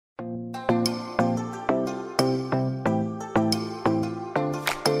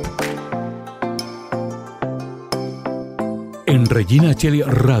Regina Cheli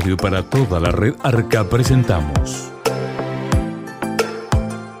Radio para toda la red Arca presentamos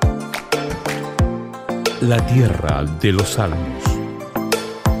La Tierra de los Salmos.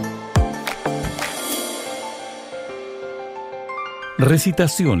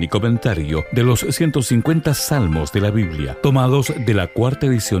 Recitación y comentario de los 150 salmos de la Biblia, tomados de la cuarta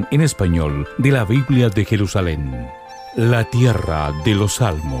edición en español de la Biblia de Jerusalén. La Tierra de los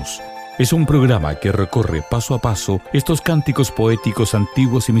Salmos es un programa que recorre paso a paso estos cánticos poéticos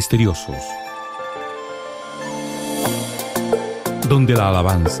antiguos y misteriosos, donde la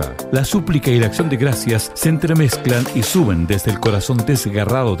alabanza, la súplica y la acción de gracias se entremezclan y suben desde el corazón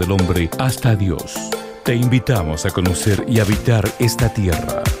desgarrado del hombre hasta Dios. Te invitamos a conocer y habitar esta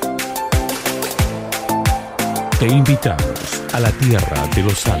tierra. Te invitamos a la Tierra de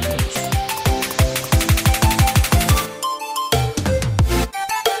los Salmos.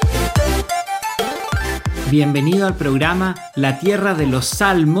 Bienvenido al programa La Tierra de los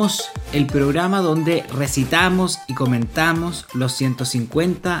Salmos, el programa donde recitamos y comentamos los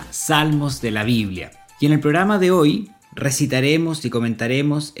 150 salmos de la Biblia. Y en el programa de hoy recitaremos y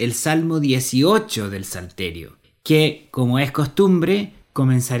comentaremos el Salmo 18 del Salterio, que, como es costumbre,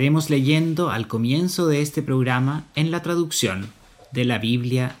 comenzaremos leyendo al comienzo de este programa en la traducción de la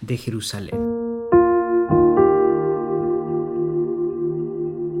Biblia de Jerusalén.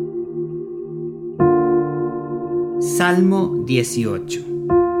 Salmo 18.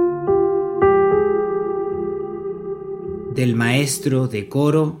 Del maestro de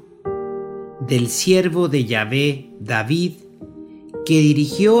coro, del siervo de Yahvé, David, que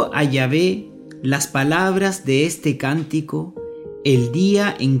dirigió a Yahvé las palabras de este cántico el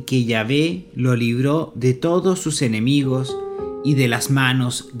día en que Yahvé lo libró de todos sus enemigos y de las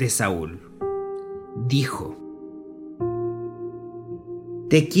manos de Saúl. Dijo: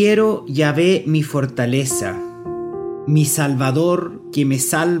 Te quiero, Yahvé, mi fortaleza, mi salvador que me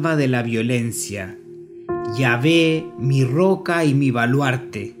salva de la violencia. Yahvé, mi roca y mi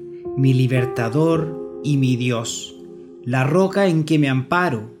baluarte, mi libertador y mi Dios, la roca en que me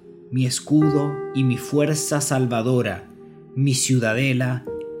amparo, mi escudo y mi fuerza salvadora, mi ciudadela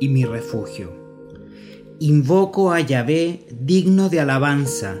y mi refugio. Invoco a Yahvé digno de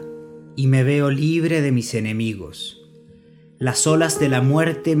alabanza y me veo libre de mis enemigos. Las olas de la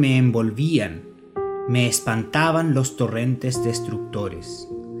muerte me envolvían, me espantaban los torrentes destructores.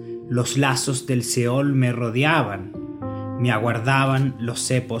 Los lazos del Seol me rodeaban, me aguardaban los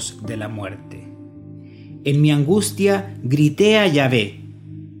cepos de la muerte. En mi angustia grité a Yahvé,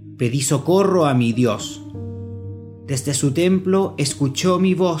 pedí socorro a mi Dios. Desde su templo escuchó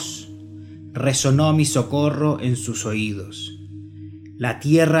mi voz, resonó mi socorro en sus oídos. La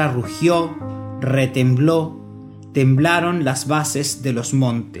tierra rugió, retembló, temblaron las bases de los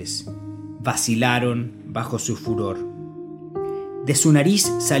montes, vacilaron bajo su furor. De su nariz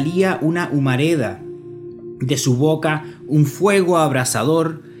salía una humareda, de su boca un fuego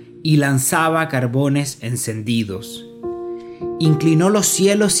abrasador y lanzaba carbones encendidos. Inclinó los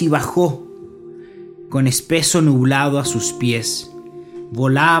cielos y bajó, con espeso nublado a sus pies.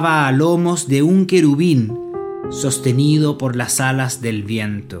 Volaba a lomos de un querubín, sostenido por las alas del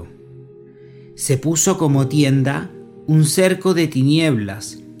viento. Se puso como tienda un cerco de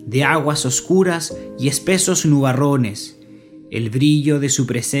tinieblas, de aguas oscuras y espesos nubarrones. El brillo de su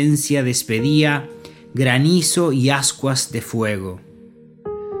presencia despedía granizo y ascuas de fuego.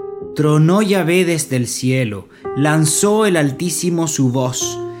 Tronó Yahvé desde el cielo, lanzó el Altísimo su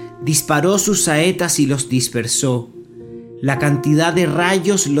voz, disparó sus saetas y los dispersó. La cantidad de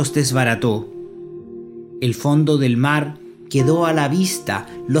rayos los desbarató. El fondo del mar quedó a la vista,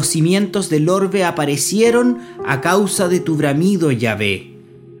 los cimientos del orbe aparecieron a causa de tu bramido, Yahvé,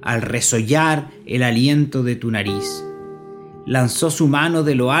 al resollar el aliento de tu nariz. Lanzó su mano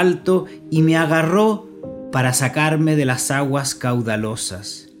de lo alto y me agarró para sacarme de las aguas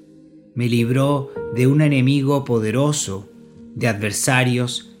caudalosas. Me libró de un enemigo poderoso, de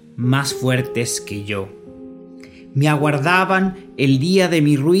adversarios más fuertes que yo. Me aguardaban el día de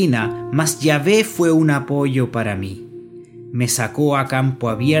mi ruina, mas Yahvé fue un apoyo para mí. Me sacó a campo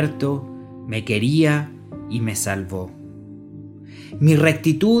abierto, me quería y me salvó. Mi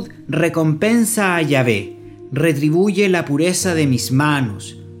rectitud recompensa a Yahvé, retribuye la pureza de mis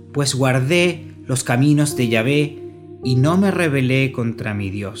manos, pues guardé los caminos de Yahvé y no me rebelé contra mi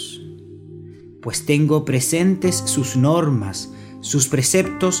Dios. Pues tengo presentes sus normas, sus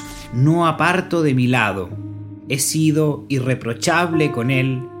preceptos no aparto de mi lado. He sido irreprochable con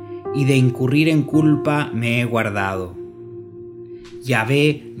él y de incurrir en culpa me he guardado.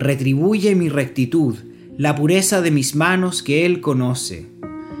 Yahvé retribuye mi rectitud, la pureza de mis manos que él conoce.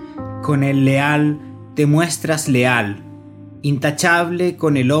 Con el leal te muestras leal, Intachable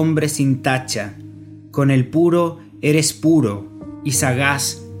con el hombre sin tacha, con el puro eres puro y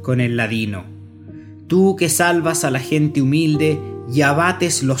sagaz con el ladino. Tú que salvas a la gente humilde y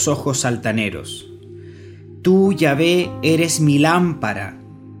abates los ojos altaneros. Tú, Yahvé, eres mi lámpara,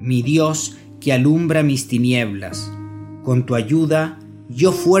 mi Dios que alumbra mis tinieblas. Con tu ayuda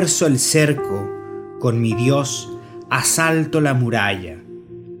yo fuerzo el cerco, con mi Dios asalto la muralla.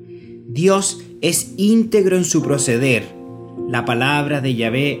 Dios es íntegro en su proceder, la palabra de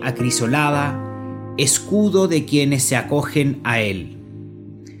Yahvé acrisolada, escudo de quienes se acogen a él.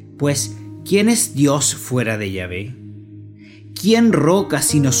 Pues, ¿quién es Dios fuera de Yahvé? ¿Quién roca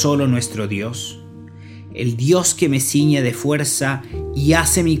sino solo nuestro Dios? El Dios que me ciñe de fuerza y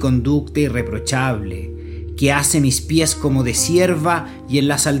hace mi conducta irreprochable, que hace mis pies como de cierva y en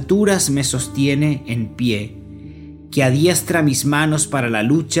las alturas me sostiene en pie, que adiestra mis manos para la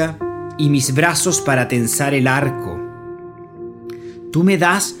lucha y mis brazos para tensar el arco. Tú me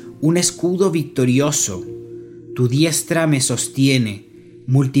das un escudo victorioso, tu diestra me sostiene,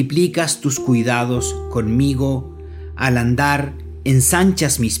 multiplicas tus cuidados conmigo, al andar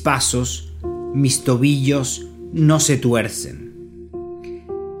ensanchas mis pasos, mis tobillos no se tuercen.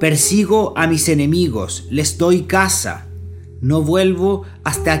 Persigo a mis enemigos, les doy caza, no vuelvo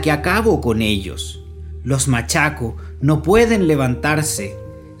hasta que acabo con ellos. Los machaco, no pueden levantarse,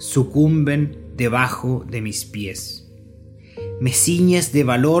 sucumben debajo de mis pies. Me ciñes de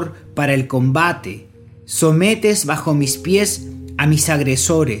valor para el combate, sometes bajo mis pies a mis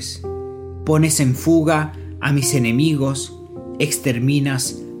agresores, pones en fuga a mis enemigos,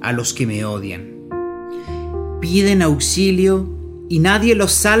 exterminas a los que me odian. Piden auxilio y nadie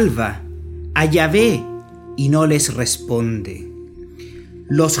los salva, a Yahvé y no les responde.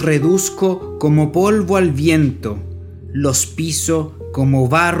 Los reduzco como polvo al viento, los piso como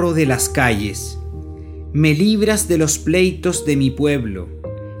barro de las calles. Me libras de los pleitos de mi pueblo,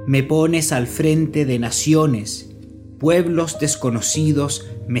 me pones al frente de naciones, pueblos desconocidos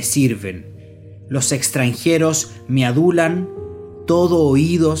me sirven. Los extranjeros me adulan, todo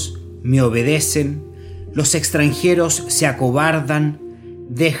oídos me obedecen, los extranjeros se acobardan,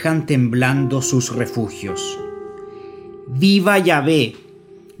 dejan temblando sus refugios. Viva Yahvé,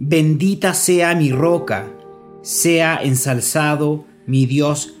 bendita sea mi roca, sea ensalzado mi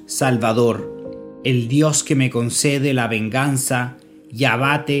Dios salvador, el Dios que me concede la venganza y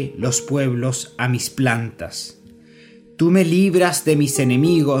abate los pueblos a mis plantas. Tú me libras de mis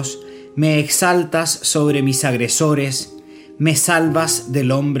enemigos, me exaltas sobre mis agresores, me salvas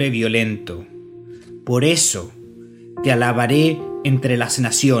del hombre violento. Por eso te alabaré entre las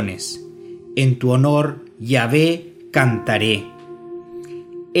naciones, en tu honor, Yahvé, cantaré.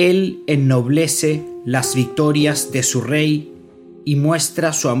 Él ennoblece las victorias de su rey y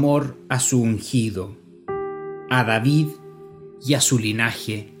muestra su amor a su ungido, a David y a su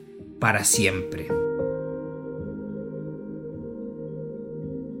linaje para siempre.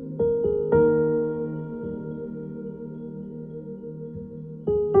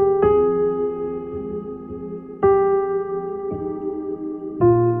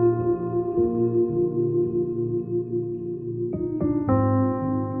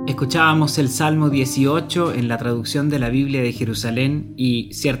 Escuchábamos el Salmo 18 en la traducción de la Biblia de Jerusalén y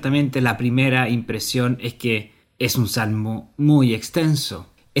ciertamente la primera impresión es que es un salmo muy extenso.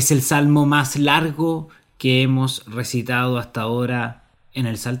 Es el salmo más largo que hemos recitado hasta ahora en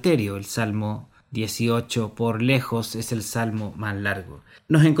el Salterio. El Salmo 18 por lejos es el salmo más largo.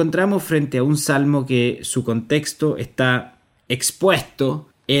 Nos encontramos frente a un salmo que su contexto está expuesto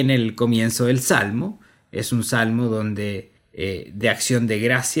en el comienzo del salmo. Es un salmo donde de acción de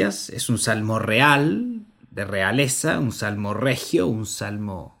gracias, es un salmo real, de realeza, un salmo regio, un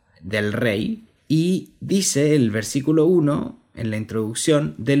salmo del rey. Y dice el versículo 1 en la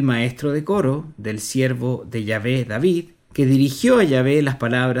introducción del maestro de coro, del siervo de Yahvé David, que dirigió a Yahvé las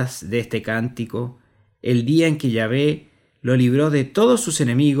palabras de este cántico el día en que Yahvé lo libró de todos sus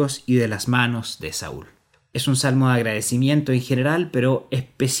enemigos y de las manos de Saúl. Es un salmo de agradecimiento en general, pero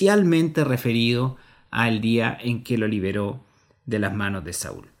especialmente referido al día en que lo liberó de las manos de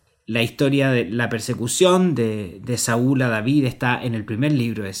Saúl. La historia de la persecución de Saúl a David está en el primer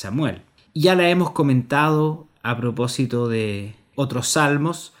libro de Samuel. Ya la hemos comentado a propósito de otros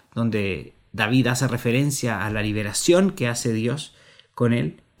salmos, donde David hace referencia a la liberación que hace Dios con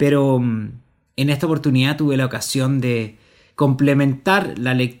él, pero en esta oportunidad tuve la ocasión de complementar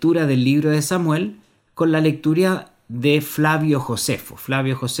la lectura del libro de Samuel con la lectura de Flavio Josefo.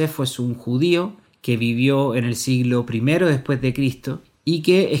 Flavio Josefo es un judío que vivió en el siglo I después de Cristo y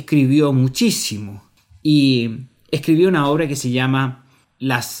que escribió muchísimo. Y escribió una obra que se llama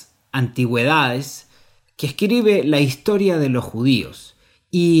Las Antigüedades, que escribe la historia de los judíos.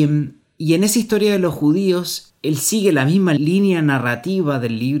 Y en esa historia de los judíos, él sigue la misma línea narrativa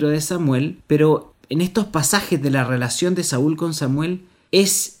del libro de Samuel, pero en estos pasajes de la relación de Saúl con Samuel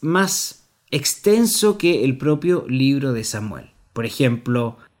es más extenso que el propio libro de Samuel. Por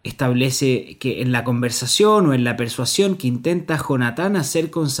ejemplo, establece que en la conversación o en la persuasión que intenta Jonatán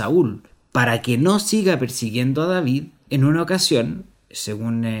hacer con Saúl para que no siga persiguiendo a David, en una ocasión,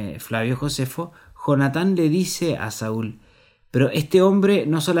 según Flavio Josefo, Jonatán le dice a Saúl: pero este hombre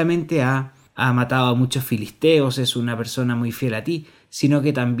no solamente ha matado a muchos filisteos, es una persona muy fiel a ti, sino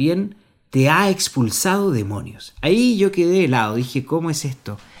que también te ha expulsado demonios. Ahí yo quedé helado, dije, ¿cómo es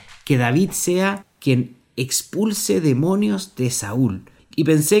esto? Que David sea quien expulse demonios de Saúl. Y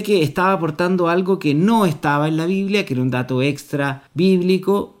pensé que estaba aportando algo que no estaba en la Biblia, que era un dato extra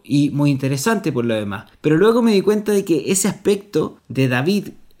bíblico y muy interesante por lo demás. Pero luego me di cuenta de que ese aspecto de David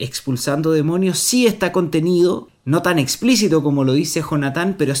expulsando demonios sí está contenido, no tan explícito como lo dice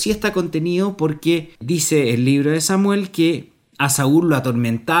Jonatán, pero sí está contenido porque dice el libro de Samuel que a Saúl lo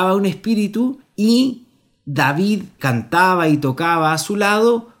atormentaba un espíritu y David cantaba y tocaba a su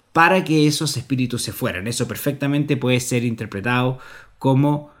lado para que esos espíritus se fueran. Eso perfectamente puede ser interpretado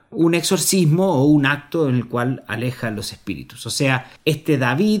como un exorcismo o un acto en el cual aleja a los espíritus. O sea, este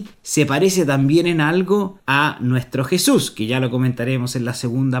David se parece también en algo a nuestro Jesús, que ya lo comentaremos en la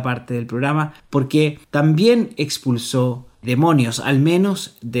segunda parte del programa, porque también expulsó demonios, al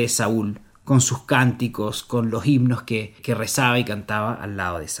menos de Saúl, con sus cánticos, con los himnos que rezaba y cantaba al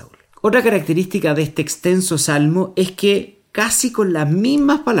lado de Saúl. Otra característica de este extenso salmo es que casi con las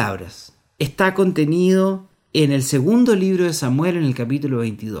mismas palabras está contenido en el segundo libro de Samuel, en el capítulo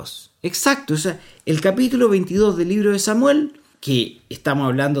 22. Exacto, o sea, el capítulo 22 del libro de Samuel, que estamos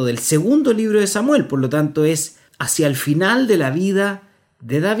hablando del segundo libro de Samuel, por lo tanto es hacia el final de la vida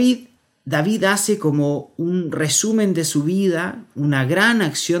de David. David hace como un resumen de su vida, una gran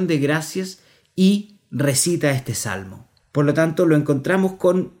acción de gracias y recita este salmo. Por lo tanto, lo encontramos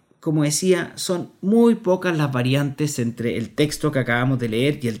con, como decía, son muy pocas las variantes entre el texto que acabamos de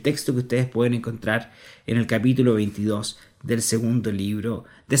leer y el texto que ustedes pueden encontrar en el capítulo 22 del segundo libro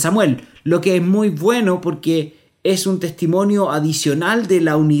de Samuel, lo que es muy bueno porque es un testimonio adicional de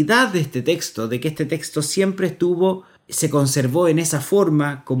la unidad de este texto, de que este texto siempre se conservó en esa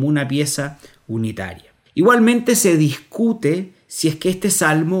forma como una pieza unitaria. Igualmente se discute si es que este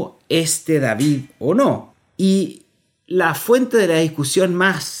salmo es de David o no, y la fuente de la discusión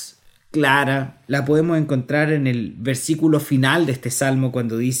más clara la podemos encontrar en el versículo final de este salmo,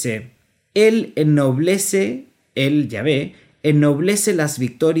 cuando dice: Él Yahvé, ennoblece las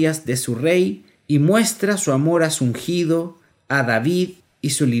victorias de su rey y muestra su amor a su ungido, a David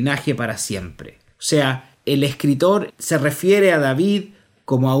y su linaje para siempre. O sea, el escritor se refiere a David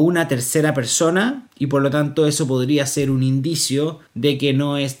como a una tercera persona y por lo tanto eso podría ser un indicio de que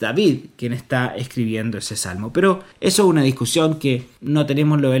no es David quien está escribiendo ese salmo. Pero eso es una discusión que no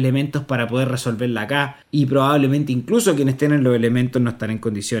tenemos los elementos para poder resolverla acá y probablemente incluso quienes tienen los elementos no están en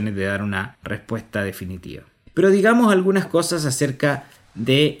condiciones de dar una respuesta definitiva. Pero digamos algunas cosas acerca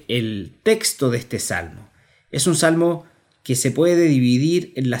del texto de este salmo. Es un salmo que se puede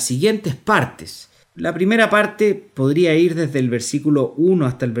dividir en las siguientes partes. La primera parte podría ir desde el versículo 1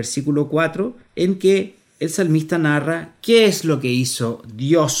 hasta el versículo 4, en que el salmista narra qué es lo que hizo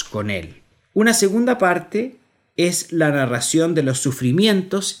Dios con él. Una segunda parte es la narración de los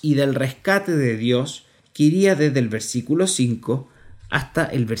sufrimientos y del rescate de Dios, que iría desde el versículo 5 hasta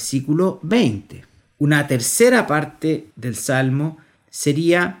el versículo 20. Una tercera parte del salmo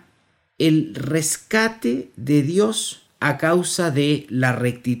sería el rescate de Dios a causa de la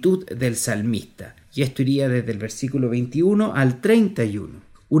rectitud del salmista. Y esto iría desde el versículo 21 al 31.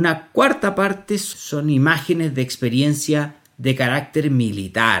 Una cuarta parte son imágenes de experiencia de carácter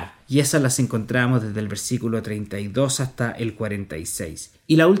militar. Y esas las encontramos desde el versículo 32 hasta el 46.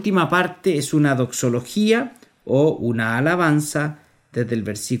 Y la última parte es una doxología o una alabanza desde el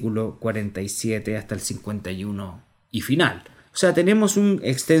versículo 47 hasta el 51 y final. O sea, tenemos un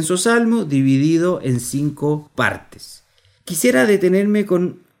extenso salmo dividido en 5 partes. Quisiera detenerme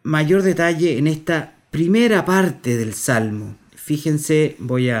con mayor detalle en esta primera parte del salmo. Fíjense,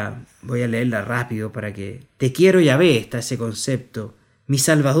 voy a leerla rápido para que... Te quiero, Yahvé, está ese concepto. Mi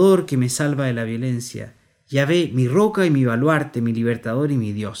salvador que me salva de la violencia. Yahvé, mi roca y mi baluarte, mi libertador y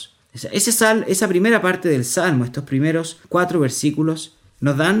mi Dios. Esa primera parte del salmo, estos primeros 4 versículos,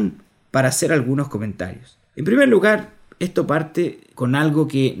 nos dan para hacer algunos comentarios. En primer lugar, esto parte con algo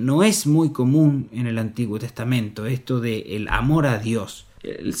que no es muy común en el Antiguo Testamento, esto del amor a Dios.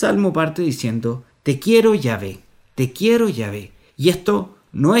 El salmo parte diciendo: te quiero, Yahvé, te quiero, Yahvé. Y esto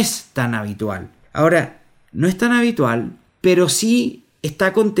no es tan habitual. Ahora, No es tan habitual, pero sí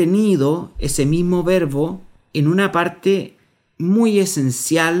está contenido ese mismo verbo en una parte muy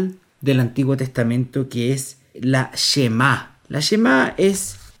esencial del Antiguo Testamento, que es la Shema. La Shema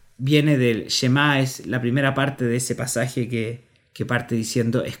viene del Shema, es la primera parte de ese pasaje que parte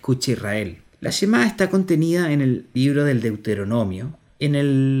diciendo escucha Israel. La Shema está contenida en el libro del Deuteronomio, en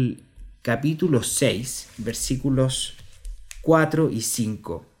el capítulo 6, versículos 4 y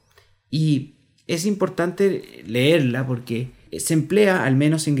 5. Y es importante leerla porque se emplea, al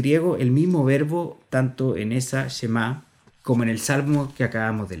menos en griego, el mismo verbo tanto en esa Shema como en el Salmo que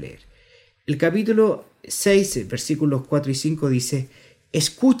acabamos de leer. El capítulo 6, versículos 4 y 5 dice: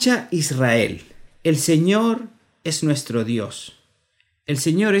 escucha Israel, el Señor es nuestro Dios. El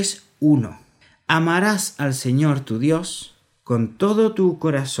Señor es uno. Amarás al Señor tu Dios con todo tu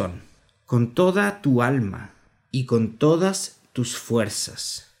corazón, con toda tu alma y con todas tus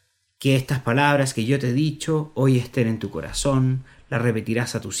fuerzas. Que estas palabras que yo te he dicho hoy estén en tu corazón, las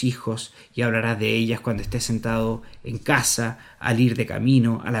repetirás a tus hijos y hablarás de ellas cuando estés sentado en casa, al ir de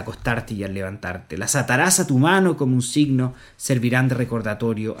camino, al acostarte y al levantarte. Las atarás a tu mano como un signo, servirán de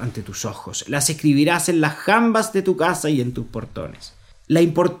recordatorio ante tus ojos. Las escribirás en las jambas de tu casa y en tus portones. La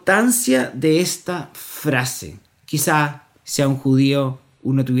importancia de esta frase. Quizá, si a un judío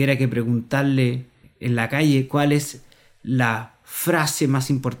uno tuviera que preguntarle en la calle cuál es la frase más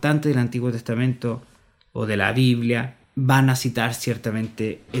importante del Antiguo Testamento o de la Biblia, van a citar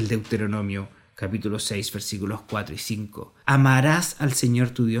ciertamente el Deuteronomio capítulo 6 versículos 4 y 5. Amarás al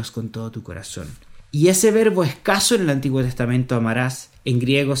Señor tu Dios con todo tu corazón. Y ese verbo escaso en el Antiguo Testamento, amarás, en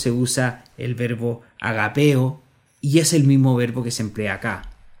griego se usa el verbo agapeo, y es el mismo verbo que se emplea acá,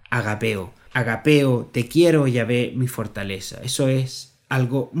 agapeo. Agapeo, te quiero, Yahvé, mi fortaleza. Eso es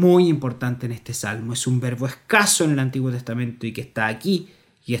algo muy importante en este salmo. Es un verbo escaso en el Antiguo Testamento y que está aquí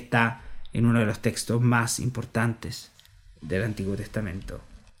y está en uno de los textos más importantes del Antiguo Testamento.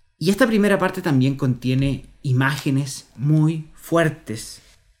 Y esta primera parte también contiene imágenes muy fuertes.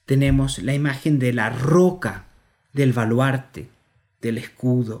 Tenemos la imagen de la roca, del baluarte, del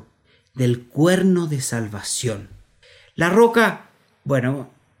escudo, del cuerno de salvación. La roca,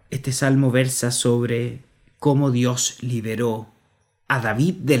 este salmo versa sobre cómo Dios liberó a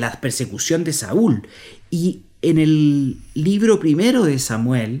David de la persecución de Saúl. Y en el libro primero de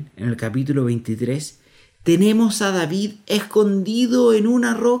Samuel, en el capítulo 23, tenemos a David escondido en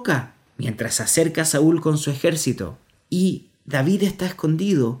una roca mientras se acerca Saúl con su ejército. Y David está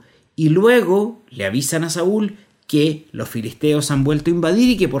escondido y luego le avisan a Saúl que los filisteos han vuelto a invadir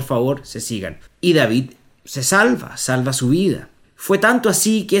y que por favor se sigan. Y David se salva su vida. Fue tanto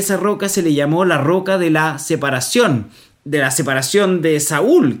así que esa roca se le llamó la roca de la separación de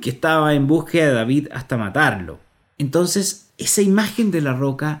Saúl, que estaba en búsqueda de David hasta matarlo. Entonces, esa imagen de la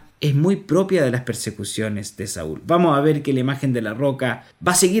roca es muy propia de las persecuciones de Saúl. Vamos a ver que la imagen de la roca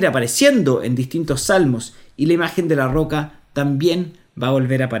va a seguir apareciendo en distintos salmos y la imagen de la roca también va a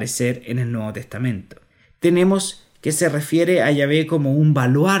volver a aparecer en el Nuevo Testamento. Tenemos que se refiere a Yahvé como un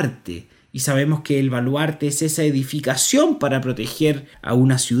baluarte, y sabemos que el baluarte es esa edificación para proteger a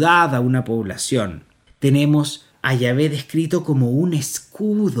una ciudad, a una población. Tenemos a Yahvé descrito como un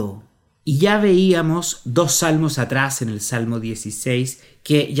escudo. Y ya veíamos 2 salmos atrás, en el Salmo 16,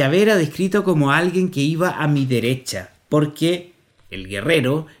 que Yahvé era descrito como alguien que iba a mi derecha, porque el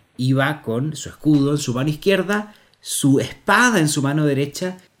guerrero iba con su escudo en su mano izquierda, su espada en su mano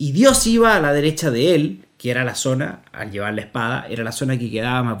derecha, y Dios iba a la derecha de él, que era la zona, al llevar la espada, era la zona que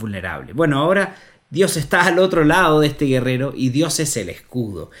quedaba más vulnerable. Bueno, ahora Dios está al otro lado de este guerrero y Dios es el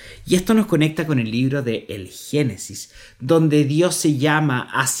escudo. Y esto nos conecta con el libro de el Génesis, donde Dios se llama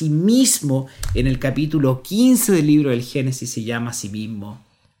a sí mismo, en el capítulo 15 del libro del Génesis, se llama a sí mismo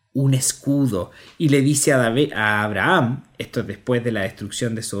un escudo. Y le dice a Abraham, esto es después de la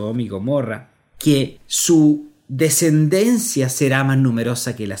destrucción de Sodoma y Gomorra, que su descendencia será más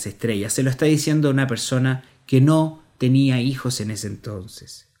numerosa que las estrellas. Se lo está diciendo a una persona que no tenía hijos en ese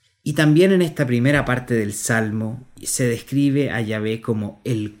entonces. Y también en esta primera parte del Salmo se describe a Yahvé como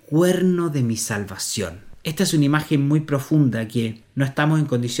el cuerno de mi salvación. Esta es una imagen muy profunda que no estamos en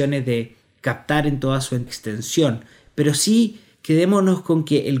condiciones de captar en toda su extensión, pero sí quedémonos con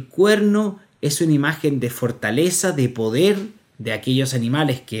que el cuerno es una imagen de fortaleza, de poder de aquellos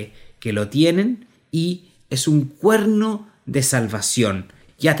animales que lo tienen, y es un cuerno de salvación.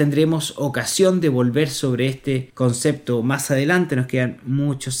 Ya tendremos ocasión de volver sobre este concepto más adelante, nos quedan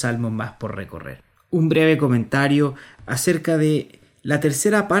muchos salmos más por recorrer. Un breve comentario acerca de la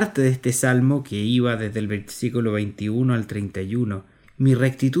tercera parte de este salmo, que iba desde el versículo 21 al 31. Mi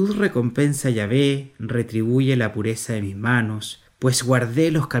rectitud recompensa a Yahvé, retribuye la pureza de mis manos, pues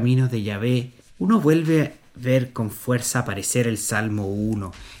guardé los caminos de Yahvé. Uno vuelve ver con fuerza aparecer el Salmo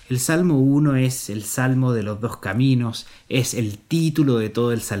 1. El Salmo 1 es el Salmo de los dos caminos, es el título de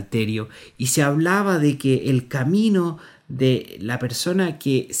todo el Salterio, y se hablaba de que el camino de la persona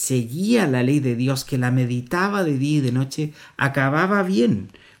que seguía la ley de Dios, que la meditaba de día y de noche, acababa bien.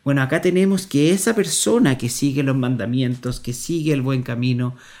 Bueno, acá tenemos que esa persona que sigue los mandamientos, que sigue el buen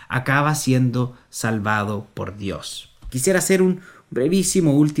camino, acaba siendo salvado por Dios. Quisiera hacer un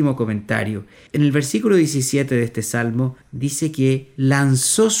brevísimo último comentario. En el versículo 17 de este salmo dice que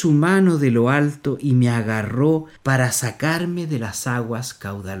lanzó su mano de lo alto y me agarró para sacarme de las aguas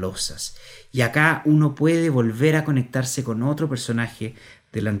caudalosas. Y acá uno puede volver a conectarse con otro personaje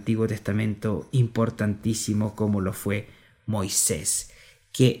del Antiguo Testamento importantísimo como lo fue Moisés,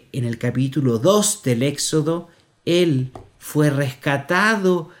 que en el capítulo 2 del Éxodo él fue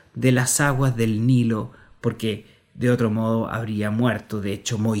rescatado de las aguas del Nilo porque de otro modo habría muerto. De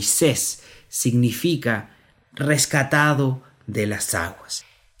hecho, Moisés significa rescatado de las aguas.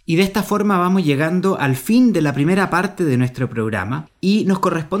 Y de esta forma vamos llegando al fin de la primera parte de nuestro programa y nos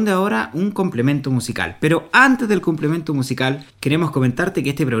corresponde ahora un complemento musical. Pero antes del complemento musical, queremos comentarte que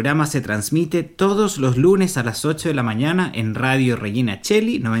este programa se transmite todos los lunes a las 8 de la mañana en Radio Regina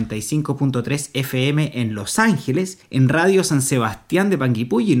Cheli, 95.3 FM en Los Ángeles, en Radio San Sebastián de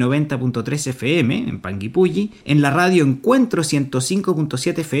Panguipulli, 90.3 FM en Panguipulli, en la Radio Encuentro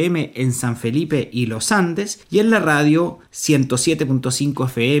 105.7 FM en San Felipe y Los Andes y en la Radio 107.5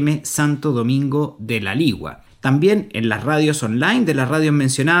 FM Santo Domingo de la Ligua. También en las radios online de las radios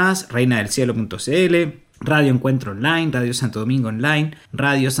mencionadas, reinadelcielo.cl, Radio Encuentro Online, Radio Santo Domingo Online,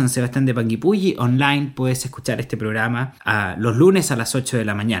 Radio San Sebastián de Panguipulli Online. Puedes escuchar este programa los lunes a las 8 de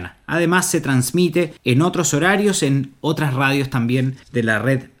la mañana. Además se transmite en otros horarios en otras radios también de la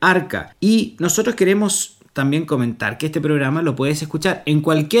red Arca. Y nosotros queremos también comentar que este programa lo puedes escuchar en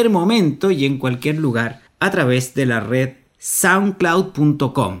cualquier momento y en cualquier lugar a través de la red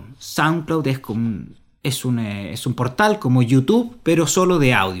soundcloud.com. Soundcloud es un portal como YouTube, pero solo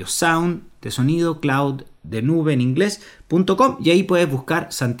de audio. Sound de sonido, cloud de nube en inglés.com, y ahí puedes buscar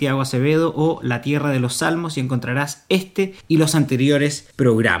Santiago Acevedo o La Tierra de los Salmos y encontrarás este y los anteriores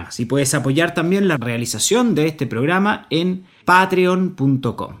programas. Y puedes apoyar también la realización de este programa en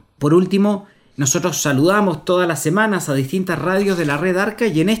patreon.com. Por último, nosotros saludamos todas las semanas a distintas radios de la red Arca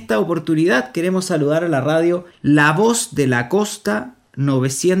y en esta oportunidad queremos saludar a la radio La Voz de la Costa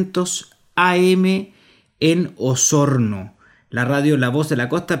 900 AM en Osorno. La radio La Voz de la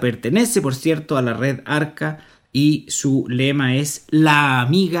Costa pertenece, por cierto, a la red Arca y su lema es La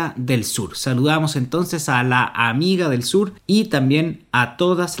Amiga del Sur. Saludamos entonces a La Amiga del Sur y también a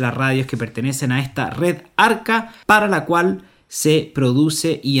todas las radios que pertenecen a esta red Arca para la cual se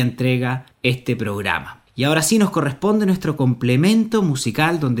produce y entrega este programa. Y ahora sí nos corresponde nuestro complemento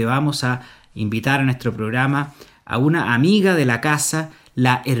musical, donde vamos a invitar a nuestro programa a una amiga de la casa,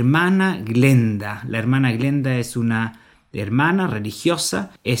 la hermana Glenda. La hermana Glenda es una hermana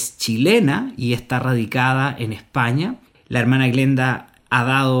religiosa, es chilena y está radicada en España. La hermana Glenda ha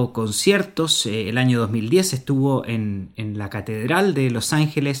dado conciertos. El año 2010 estuvo en la Catedral de Los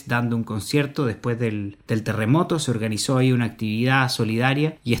Ángeles dando un concierto después del terremoto. Se organizó ahí una actividad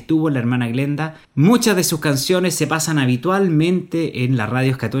solidaria y estuvo la hermana Glenda. Muchas de sus canciones se pasan habitualmente en las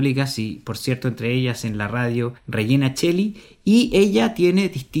radios católicas y, por cierto, entre ellas en la radio Regina Cheli. Y ella tiene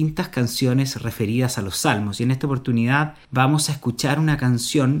distintas canciones referidas a los salmos. Y en esta oportunidad vamos a escuchar una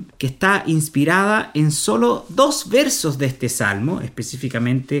canción que está inspirada en solo 2 versos de este salmo,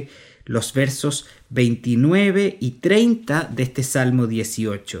 específicamente los versos 29 y 30 de este salmo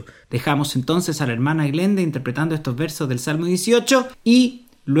 18. Dejamos entonces a la hermana Glenda interpretando estos versos del salmo 18 y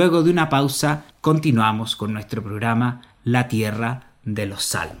luego de una pausa continuamos con nuestro programa La Tierra de los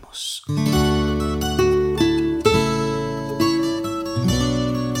Salmos.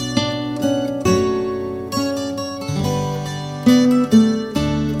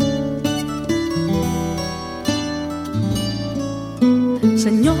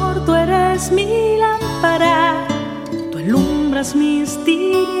 Señor, tú eres mi lámpara, tú alumbras mis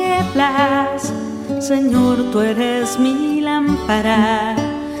tinieblas. Señor, tú eres mi lámpara,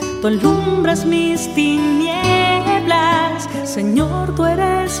 tú alumbras mis tinieblas. Señor, tú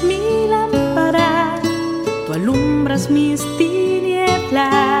eres mi lámpara, tú alumbras mis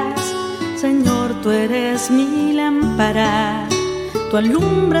tinieblas. Señor, tú eres mi lámpara, tú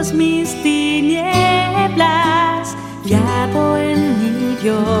alumbras mis tinieblas. Guiado en mi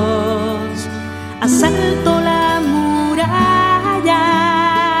Dios, asalto la muralla.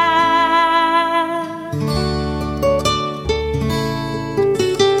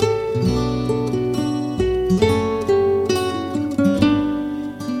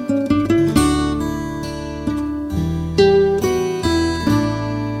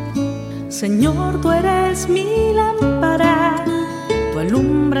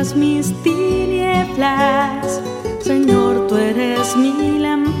 alumbras mis tinieblas. Señor, tú eres mi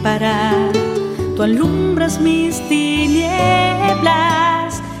lámpara, tú alumbras mis tinieblas.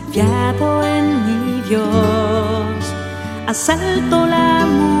 Fiado en mi Dios, asalto la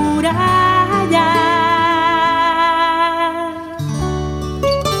muralla.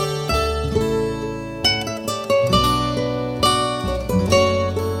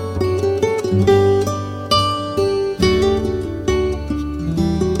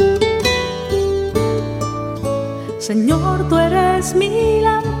 Señor, tú eres mi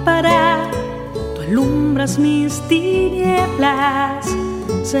lámpara, tú alumbras mis tinieblas.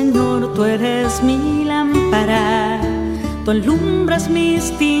 Señor, tú eres mi lámpara, tú alumbras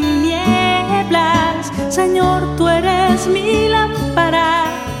mis tinieblas. Señor, tú eres mi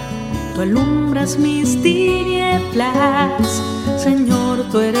lámpara, tú alumbras mis tinieblas. Señor,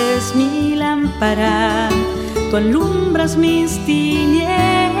 tú eres mi lámpara, tú alumbras mis tinieblas.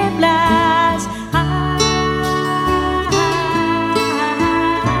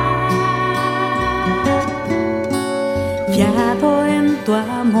 Fiado en tu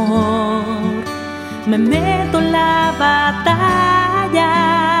amor, me meto en la batalla.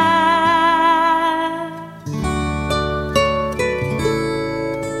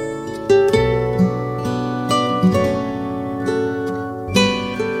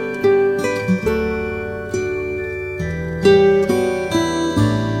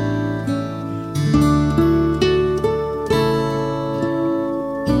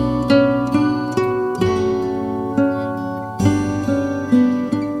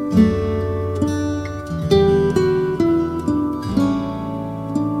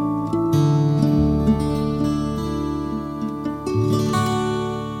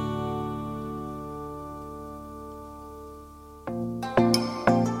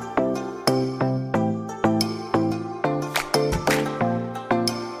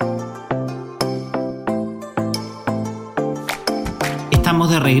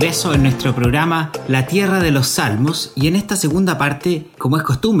 Estamos de regreso en nuestro programa La Tierra de los Salmos, y en esta segunda parte, como es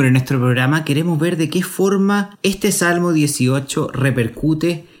costumbre en nuestro programa, queremos ver de qué forma este Salmo 18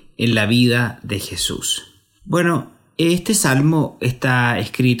 repercute en la vida de Jesús. Bueno, este salmo está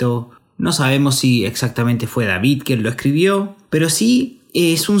escrito, no sabemos si exactamente fue David quien lo escribió, pero sí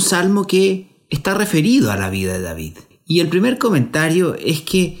es un salmo que está referido a la vida de David. Y el primer comentario es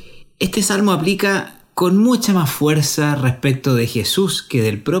que este salmo aplica con mucha más fuerza respecto de Jesús que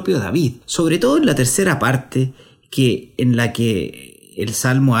del propio David, sobre todo en la tercera parte, en la que el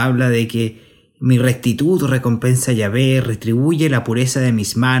salmo habla de que mi rectitud recompensa a Yahvé, retribuye la pureza de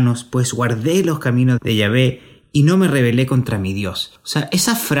mis manos, pues guardé los caminos de Yahvé y no me rebelé contra mi Dios. O sea,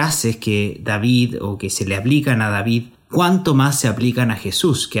 esas frases que David o que se le aplican a David, cuánto más se aplican a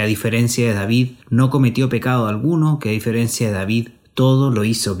Jesús, que a diferencia de David no cometió pecado alguno, que a diferencia de David todo lo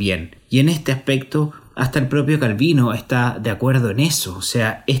hizo bien. Y en este aspecto hasta el propio Calvino está de acuerdo en eso. O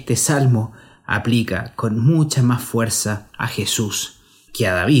sea, este salmo aplica con mucha más fuerza a Jesús que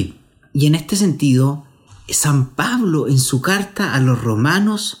a David. Y en este sentido, San Pablo en su carta a los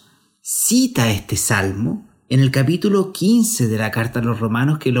romanos cita este salmo en el capítulo 15 de la carta a los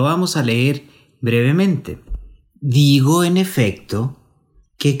romanos, que lo vamos a leer brevemente. Digo, en efecto,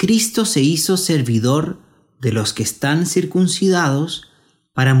 que Cristo se hizo servidor de los que están circuncidados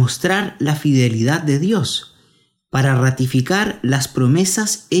para mostrar la fidelidad de Dios, para ratificar las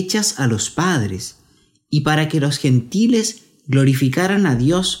promesas hechas a los padres y para que los gentiles glorificaran a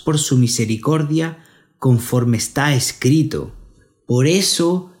Dios por su misericordia, conforme está escrito: por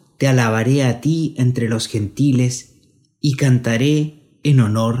eso te alabaré a ti entre los gentiles y cantaré en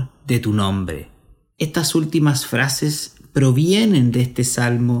honor de tu nombre. Estas últimas frases provienen de este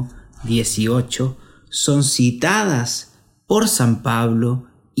Salmo 18, son citadas por San Pablo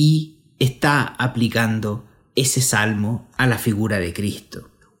y está aplicando ese salmo a la figura de Cristo.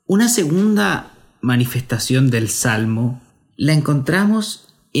 Una segunda manifestación del salmo la encontramos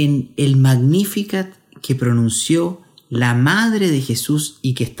en el Magnificat que pronunció la madre de Jesús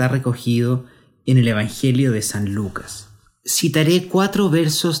y que está recogido en el Evangelio de San Lucas. Citaré 4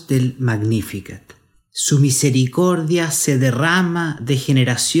 versos del Magnificat. Su misericordia se derrama de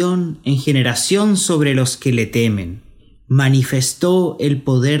generación en generación sobre los que le temen. Manifestó el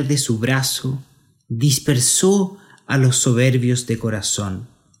poder de su brazo, dispersó a los soberbios de corazón,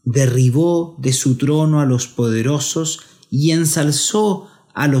 derribó de su trono a los poderosos y ensalzó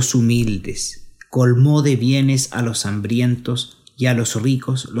a los humildes, colmó de bienes a los hambrientos y a los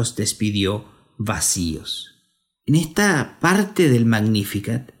ricos los despidió vacíos. En esta parte del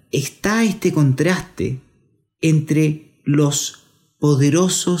Magnificat está este contraste entre los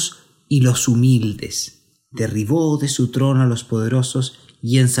poderosos y los humildes. Derribó de su trono a los poderosos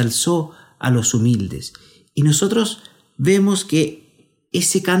y ensalzó a los humildes. Y nosotros vemos que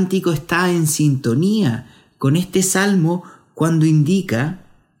ese cántico está en sintonía con este salmo cuando indica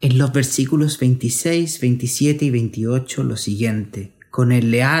en los versículos 26, 27 y 28 lo siguiente: con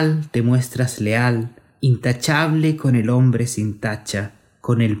el leal te muestras leal, intachable con el hombre sin tacha,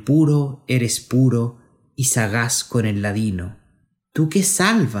 con el puro eres puro y sagaz con el ladino. Tú que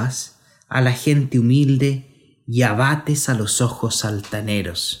salvas a la gente humilde y abates a los ojos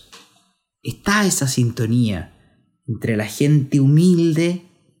altaneros. Está esa sintonía entre la gente humilde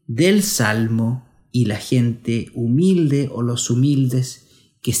del Salmo y la gente humilde o los humildes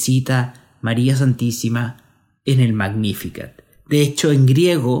que cita María Santísima en el Magnificat. De hecho, en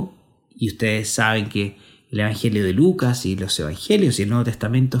griego, y ustedes saben que el Evangelio de Lucas y los Evangelios y el Nuevo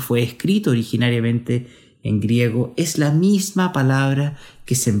Testamento fue escrito originariamente en griego, es la misma palabra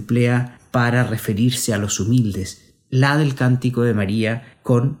que se emplea para referirse a los humildes, la del Cántico de María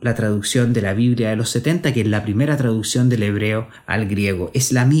con la traducción de la Biblia de los 70, que es la primera traducción del hebreo al griego.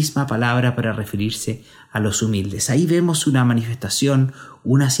 Es la misma palabra para referirse a los humildes. Ahí vemos una manifestación,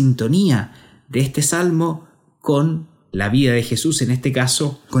 una sintonía de este salmo con la vida de Jesús, en este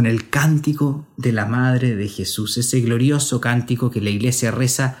caso con el cántico de la Madre de Jesús, ese glorioso cántico que la Iglesia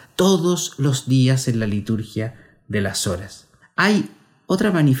reza todos los días en la liturgia de las horas. Hay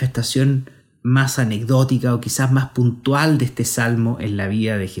otra manifestación más anecdótica o quizás más puntual de este salmo en la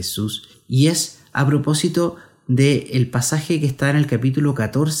vida de Jesús, y es a propósito del pasaje que está en el capítulo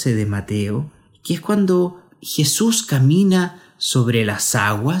 14 de Mateo, que es cuando Jesús camina sobre las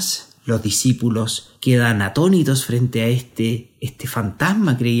aguas. Los discípulos quedan atónitos frente a este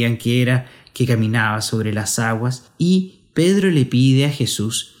fantasma, creían que era que caminaba sobre las aguas, y Pedro le pide a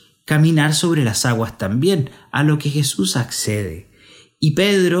Jesús caminar sobre las aguas también, a lo que Jesús accede. Y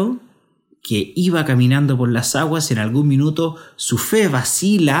Pedro, que iba caminando por las aguas, en algún minuto su fe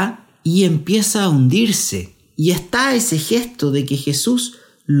vacila y empieza a hundirse. Y está ese gesto de que Jesús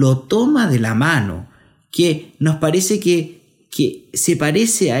lo toma de la mano, que nos parece que se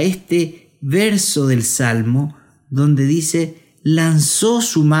parece a este verso del Salmo donde dice: lanzó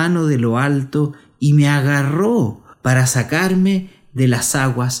su mano de lo alto y me agarró para sacarme de las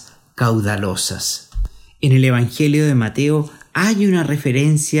aguas caudalosas. En el Evangelio de Mateo hay una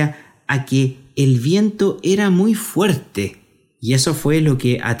referencia a que el viento era muy fuerte, y eso fue lo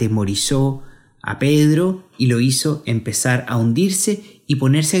que atemorizó a Pedro y lo hizo empezar a hundirse y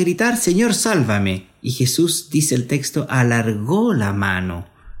ponerse a gritar: Señor, sálvame. Y Jesús, dice el texto, alargó la mano,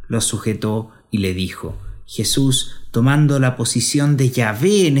 lo sujetó y le dijo. Jesús tomando la posición de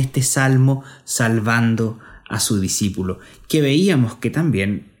Yahvé en este salmo, salvando a su discípulo, que veíamos que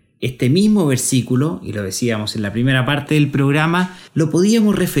también este mismo versículo, y lo decíamos en la primera parte del programa, lo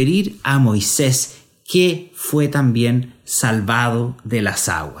podíamos referir a Moisés, que fue también salvado de las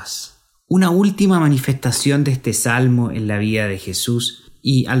aguas. Una última manifestación de este salmo en la vida de Jesús,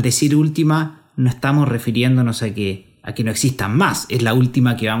 y al decir última, no estamos refiriéndonos a que no existan más. Es la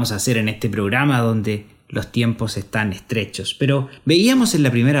última que vamos a hacer en este programa donde los tiempos están estrechos. Pero veíamos en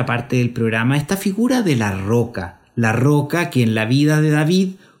la primera parte del programa esta figura de la roca que en la vida de David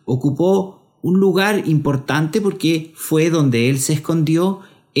ocupó un lugar importante porque fue donde él se escondió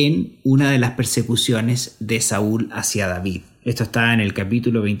en una de las persecuciones de Saúl hacia David. Esto está en el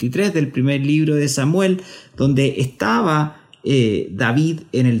capítulo 23 del primer libro de Samuel, donde estaba David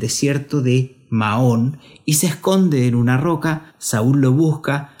en el desierto de Maón y se esconde en una roca. Saúl lo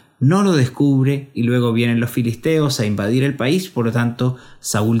busca, no lo descubre y luego vienen los filisteos a invadir el país. Por lo tanto,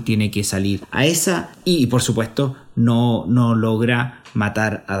 Saúl tiene que salir a esa y por supuesto no logra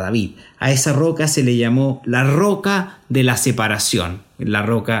matar a David. A esa roca se le llamó la roca de la separación. La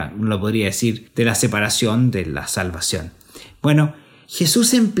roca, lo podría decir, de la separación, de la salvación. Bueno,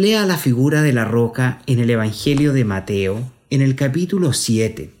 Jesús emplea la figura de la roca en el Evangelio de Mateo, en el capítulo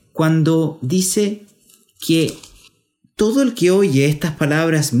 7, cuando dice que todo el que oye estas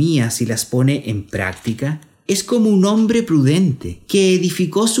palabras mías y las pone en práctica es como un hombre prudente que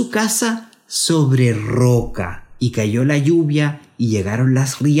edificó su casa sobre roca, y cayó la lluvia y llegaron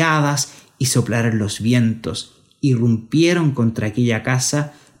las riadas y soplaron los vientos, irrumpieron contra aquella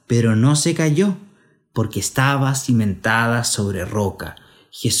casa, pero no se cayó, porque estaba cimentada sobre roca.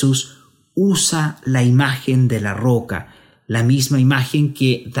 Jesús usa la imagen de la roca, la misma imagen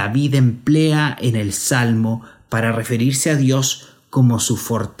que David emplea en el Salmo para referirse a Dios como su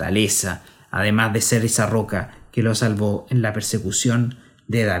fortaleza, además de ser esa roca que lo salvó en la persecución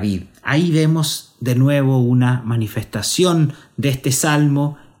de David. Ahí vemos de nuevo una manifestación de este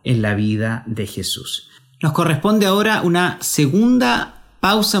Salmo en la vida de Jesús. Nos corresponde ahora una segunda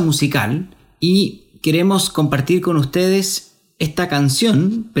pausa musical y queremos compartir con ustedes esta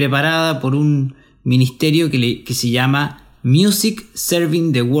canción preparada por un ministerio que se llama Music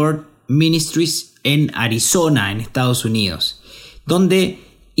Serving the World Ministries en Arizona, en Estados Unidos, donde,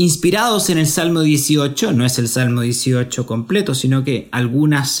 inspirados en el Salmo 18, no es el Salmo 18 completo, sino que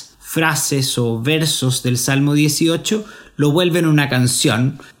algunas frases o versos del Salmo 18 lo vuelven una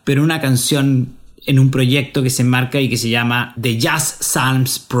canción, pero una canción en un proyecto que se enmarca y que se llama The Jazz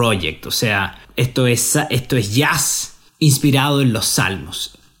Psalms Project. O sea, esto es jazz inspirado en los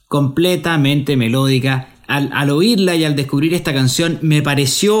salmos, completamente melódica. Al oírla y al descubrir esta canción me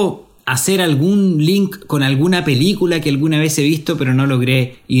pareció hacer algún link con alguna película que alguna vez he visto, pero no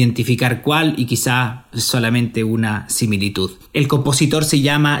logré identificar cuál, y quizá solamente una similitud. El compositor se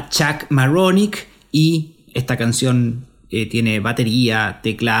llama Chuck Maronick y esta canción tiene batería,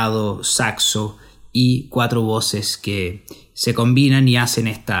 teclado, saxo y 4 voces que se combinan y hacen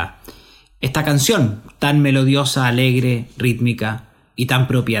esta canción tan melodiosa, alegre, rítmica y tan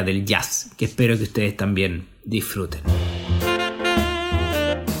propia del jazz, que espero que ustedes también disfruten.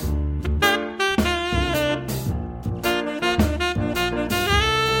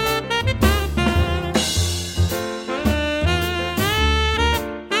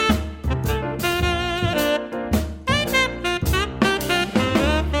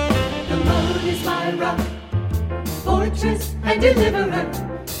 Deliverer,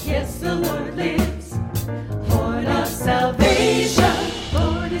 yes, the Lord lives, horn of salvation.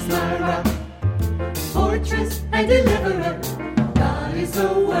 Lord is my rock, fortress and deliverer. God is the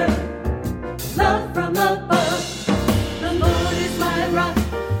word, love from above. The Lord is my rock,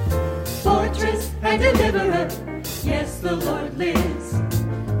 fortress and deliverer. Yes, the Lord lives,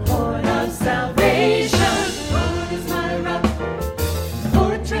 horn of salvation. Lord is my rock,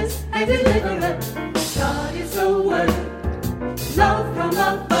 fortress and deliverer. God is the word, love from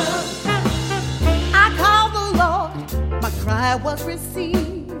above. I called the Lord, my cry was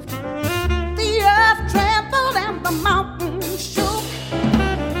received. The earth trembled and the mountains shook.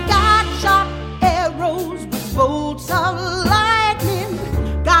 God shot arrows with bolts of lightning.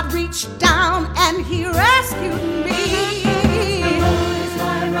 God reached down and he rescued me. The Lord is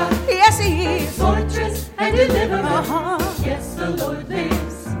my rock, yes he is, fortress and deliverer. Yes, the Lord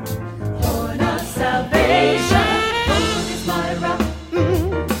lives, horn of salvation. My rock,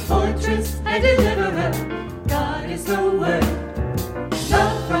 fortress and deliverer. God is the word,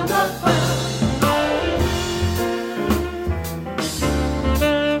 love from above.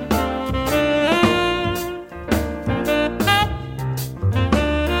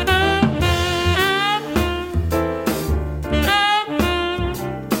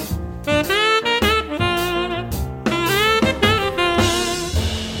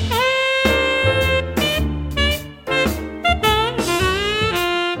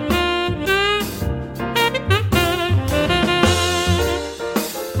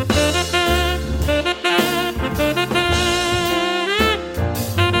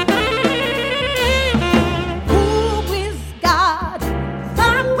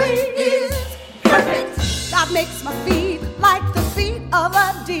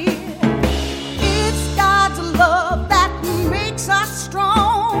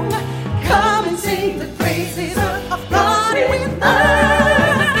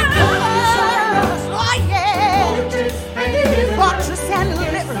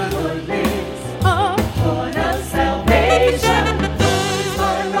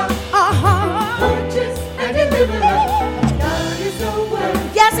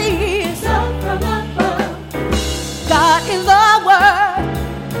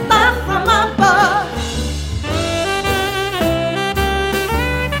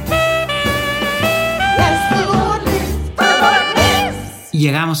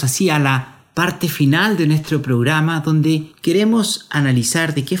 Llegamos así a la parte final de nuestro programa, donde queremos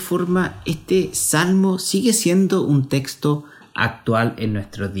analizar de qué forma este salmo sigue siendo un texto actual en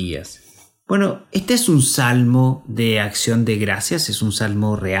nuestros días. Bueno, este es un salmo de acción de gracias, es un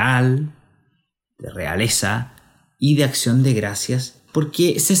salmo real, de realeza y de acción de gracias,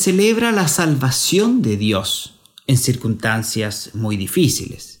 porque se celebra la salvación de Dios en circunstancias muy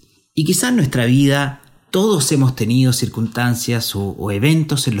difíciles. Y quizás en nuestra vida todos hemos tenido circunstancias o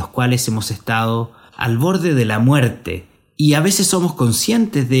eventos en los cuales hemos estado al borde de la muerte, y a veces somos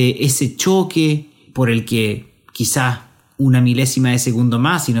conscientes de ese choque por el que quizá una milésima de segundo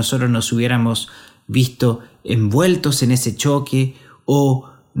más y nosotros nos hubiéramos visto envueltos en ese choque, o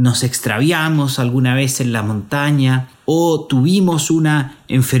nos extraviamos alguna vez en la montaña, o tuvimos una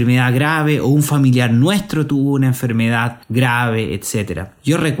enfermedad grave, o un familiar nuestro tuvo una enfermedad grave, etc.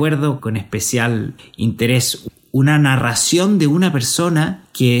 Yo recuerdo con especial interés una narración de una persona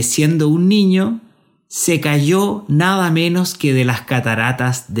que, siendo un niño, se cayó nada menos que de las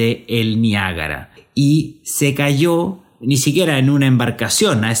cataratas de el Niágara. Y se cayó ni siquiera en una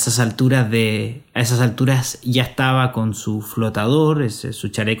embarcación. A esas alturas ya estaba con su flotador, su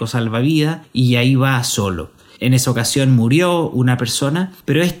chaleco salvavidas, y ya iba solo. En esa ocasión murió una persona,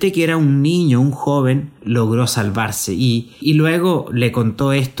 pero que era un niño, un joven, logró salvarse. Y luego le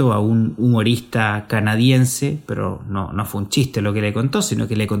contó esto a un humorista canadiense, pero no fue un chiste lo que le contó, sino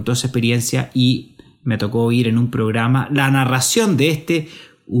que le contó esa experiencia, y me tocó oír en un programa la narración de este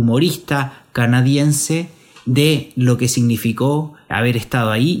humorista canadiense de lo que significó haber estado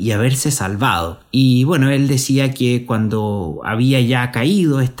ahí y haberse salvado. Y bueno, él decía que cuando había ya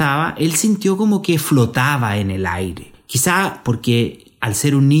caído él sintió como que flotaba en el aire. Quizá porque al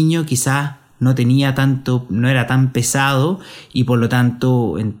ser un niño quizá no era tan pesado, y por lo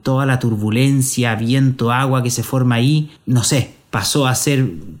tanto en toda la turbulencia, viento, agua que se forma ahí, no sé, pasó a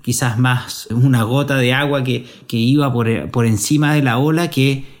ser quizás más una gota de agua que iba por encima de la ola,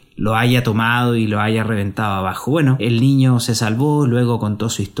 que lo haya tomado y lo haya reventado abajo. Bueno, el niño se salvó, luego contó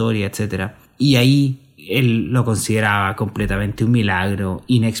su historia, etc. Y ahí él lo consideraba completamente un milagro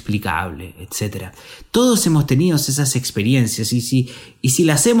inexplicable, etc. Todos hemos tenido esas experiencias, y si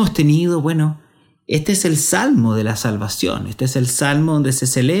las hemos tenido, bueno, este es el salmo de la salvación, este es el salmo donde se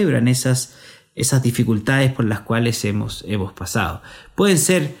celebran esas dificultades por las cuales hemos pasado. Pueden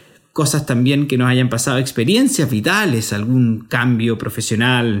ser cosas también que nos hayan pasado, experiencias vitales, algún cambio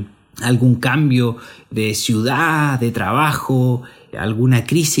profesional, algún cambio de ciudad, de trabajo, alguna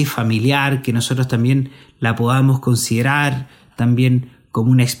crisis familiar que nosotros también la podamos considerar también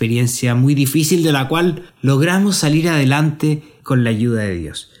como una experiencia muy difícil, de la cual logramos salir adelante con la ayuda de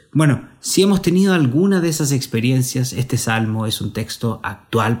Dios. Bueno, si hemos tenido alguna de esas experiencias, este salmo es un texto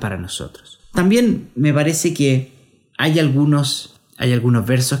actual para nosotros. También me parece que hay algunos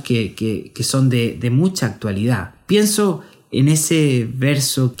versos que son de mucha actualidad. Pienso en ese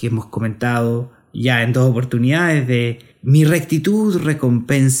verso que hemos comentado ya en 2 oportunidades de: mi rectitud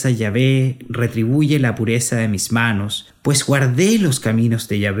recompensa Yahvé, retribuye la pureza de mis manos, pues guardé los caminos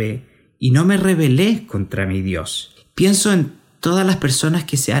de Yahvé y no me rebelé contra mi Dios. Pienso en todas las personas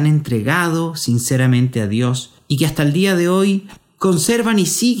que se han entregado sinceramente a Dios y que hasta el día de hoy conservan y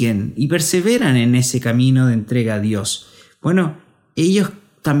siguen y perseveran en ese camino de entrega a Dios. Bueno, ellos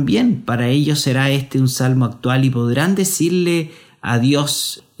también, para ellos será un salmo actual, y podrán decirle a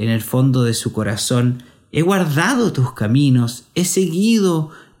Dios en el fondo de su corazón: he guardado tus caminos, he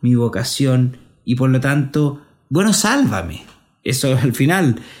seguido mi vocación, y por lo tanto, bueno, sálvame. Eso al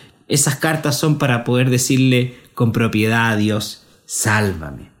final, esas cartas son para poder decirle con propiedad a Dios: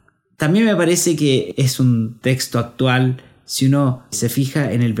 sálvame. También me parece que es un texto actual si uno se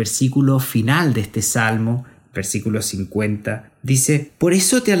fija en el versículo final de este salmo, versículo 50, dice: por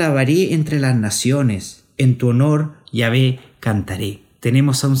eso te alabaré entre las naciones, en tu honor, Yahvé, cantaré.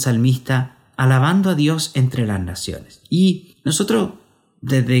 Tenemos a un salmista alabando a Dios entre las naciones. Y nosotros,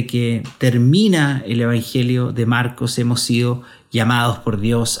 desde que termina el Evangelio de Marcos, hemos sido llamados por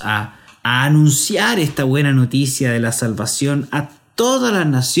Dios a anunciar esta buena noticia de la salvación a todas las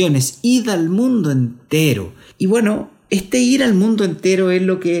naciones, id al mundo entero. Y bueno, ir al mundo entero es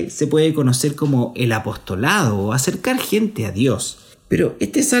lo que se puede conocer como el apostolado, o acercar gente a Dios. Pero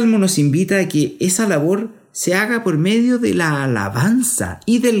este salmo nos invita a que esa labor se haga por medio de la alabanza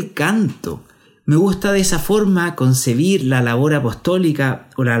y del canto. Me gusta de esa forma concebir la labor apostólica,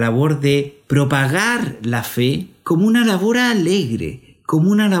 o la labor de propagar la fe, como una labor alegre,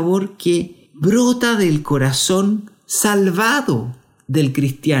 como una labor que brota del corazón salvado del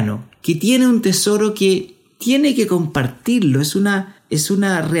cristiano, que tiene un tesoro que tiene que compartirlo. Es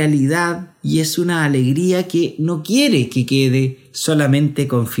una realidad y es una alegría que no quiere que quede solamente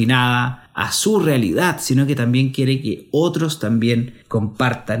confinada a su realidad, sino que también quiere que otros también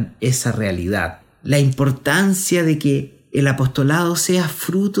compartan esa realidad. La importancia de que el apostolado sea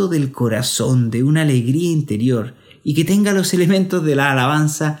fruto del corazón, de una alegría interior, y que tenga los elementos de la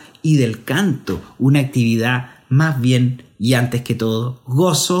alabanza y del canto, una actividad más bien y antes que todo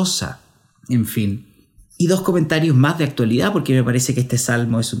gozosa. En fin. Y 2 comentarios más de actualidad, porque me parece que este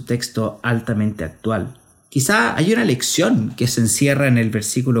salmo es un texto altamente actual. Quizá hay una lección que se encierra en el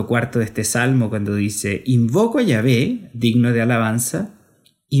versículo 4 de este salmo, cuando dice: invoco a Yahvé, digno de alabanza,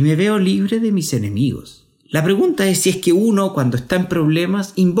 y me veo libre de mis enemigos. La pregunta es si es que uno, cuando está en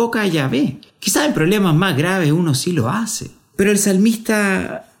problemas, invoca a Yahvé. Quizá en problemas más graves uno sí lo hace, pero el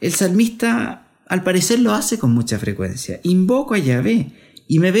salmista al parecer lo hace con mucha frecuencia. Invoco a Yahvé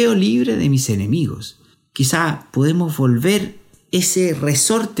y me veo libre de mis enemigos. Quizá podemos volver ese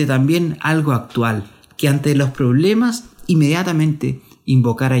resorte también algo actual, que ante los problemas inmediatamente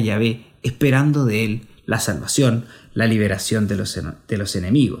invocar a Yahvé esperando de Él la salvación, la liberación de los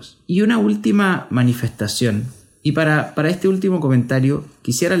enemigos. Y una última manifestación. Y para este último comentario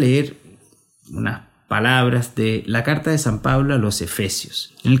quisiera leer unas palabras de la carta de San Pablo a los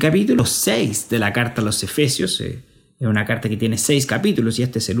Efesios. En el capítulo 6 de la carta a los Efesios, es una carta que tiene 6 capítulos y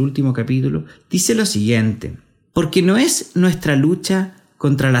este es el último capítulo, dice lo siguiente: porque no es nuestra lucha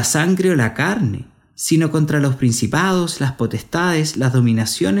contra la sangre o la carne, sino contra los principados, las potestades, las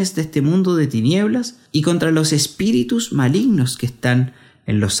dominaciones de este mundo de tinieblas y contra los espíritus malignos que están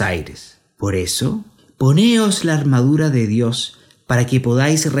en los aires. Por eso, poneos la armadura de Dios para que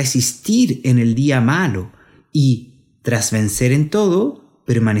podáis resistir en el día malo y, tras vencer en todo,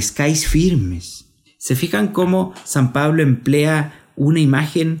 permanezcáis firmes. ¿Se fijan cómo San Pablo emplea una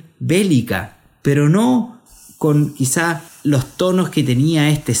imagen bélica, pero no con quizá los tonos que tenía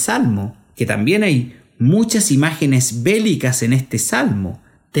este salmo? Que también hay muchas imágenes bélicas en este salmo.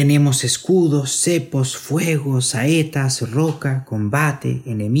 Tenemos escudos, cepos, fuego, saetas, roca, combate,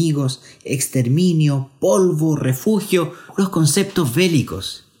 enemigos, exterminio, polvo, refugio, los conceptos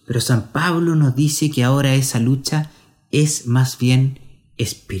bélicos. Pero San Pablo nos dice que ahora esa lucha es más bien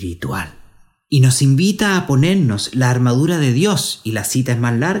espiritual. Y nos invita a ponernos la armadura de Dios, y la cita es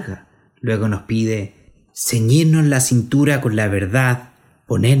más larga. Luego nos pide ceñirnos la cintura con la verdad,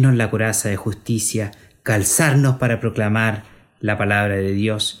 ponernos la coraza de justicia, calzarnos para proclamar la palabra de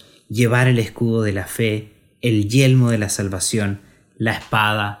Dios, llevar el escudo de la fe, el yelmo de la salvación, la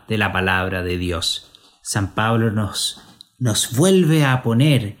espada de la palabra de Dios. San Pablo nos vuelve a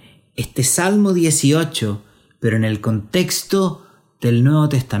poner este Salmo 18, pero en el contexto del Nuevo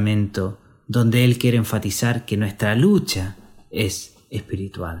Testamento, donde él quiere enfatizar que nuestra lucha es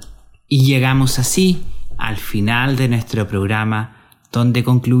espiritual. Y llegamos así al final de nuestro programa, donde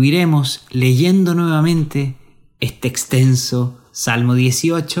concluiremos leyendo nuevamente este extenso Salmo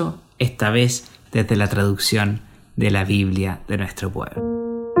 18, esta vez desde la traducción de la Biblia de nuestro pueblo.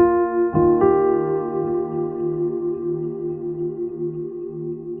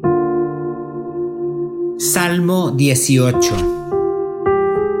 Salmo 18.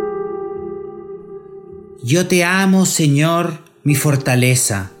 Yo te amo, Señor, mi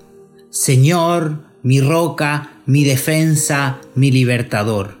fortaleza, Señor, mi roca, mi defensa, mi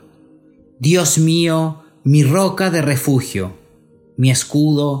libertador. Dios mío, mi roca de refugio, mi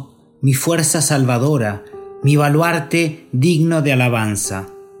escudo, mi fuerza salvadora, mi baluarte digno de alabanza.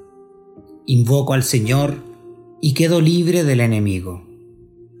 Invoco al Señor y quedo libre del enemigo.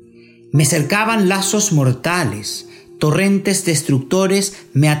 Me cercaban lazos mortales, torrentes destructores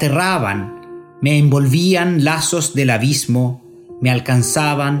me aterraban, me envolvían lazos del abismo, me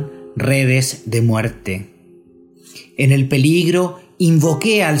alcanzaban redes de muerte. En el peligro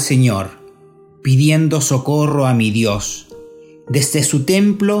invoqué al Señor, pidiendo socorro a mi Dios. Desde su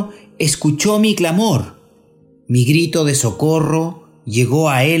templo escuchó mi clamor. Mi grito de socorro llegó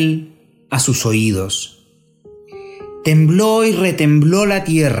a él, a sus oídos. Tembló y retembló la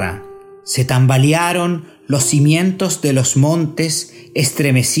tierra, se tambalearon los cimientos de los montes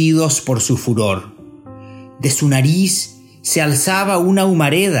estremecidos por su furor. De su nariz se alzaba una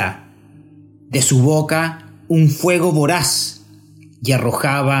humareda, de su boca un fuego voraz, y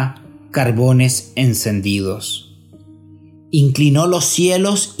arrojaba carbones encendidos. Inclinó los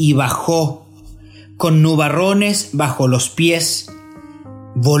cielos y bajó, con nubarrones bajo los pies,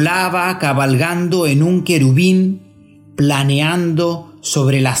 volaba cabalgando en un querubín, planeando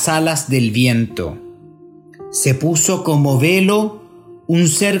sobre las alas del viento. Se puso como velo un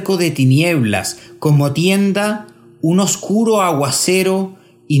cerco de tinieblas, como tienda un oscuro aguacero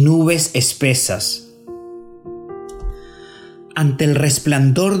y nubes espesas. Ante el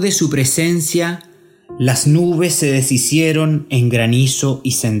resplandor de su presencia, las nubes se deshicieron en granizo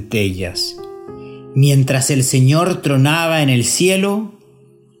y centellas. Mientras el Señor tronaba en el cielo,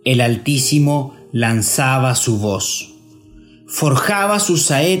 el Altísimo lanzaba su voz. Forjaba sus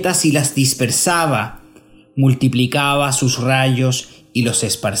saetas y las dispersaba, multiplicaba sus rayos y los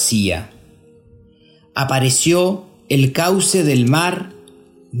esparcía. Apareció el cauce del mar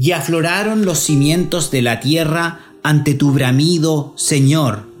y afloraron los cimientos de la tierra ante tu bramido,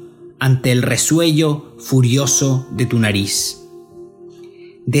 Señor, ante el resuello furioso de tu nariz.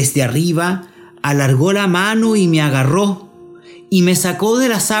 Desde arriba alargó la mano y me agarró, y me sacó de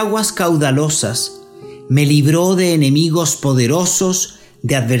las aguas caudalosas, me libró de enemigos poderosos,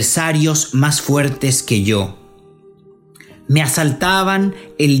 de adversarios más fuertes que yo. Me asaltaban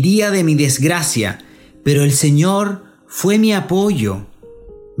el día de mi desgracia, pero el Señor fue mi apoyo.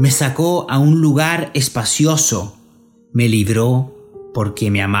 Me sacó a un lugar espacioso, me libró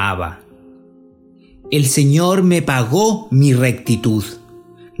porque me amaba. El Señor me pagó mi rectitud,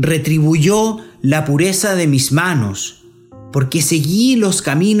 retribuyó la pureza de mis manos, porque seguí los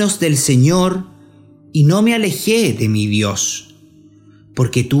caminos del Señor y no me alejé de mi Dios,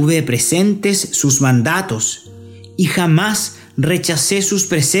 porque tuve presentes sus mandatos y jamás rechacé sus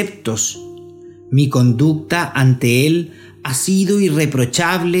preceptos. Mi conducta ante Él ha sido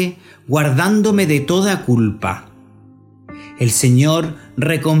irreprochable, guardándome de toda culpa. El Señor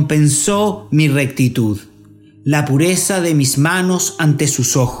recompensó mi rectitud, la pureza de mis manos ante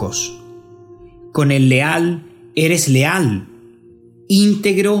sus ojos. Con el leal eres leal,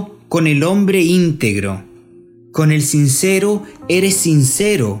 íntegro con el hombre íntegro. Con el sincero eres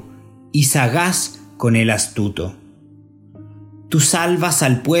sincero y sagaz con el astuto. Tú salvas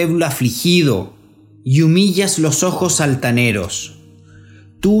al pueblo afligido y humillas los ojos altaneros.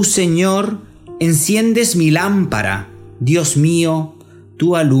 Tú, Señor, enciendes mi lámpara. Dios mío,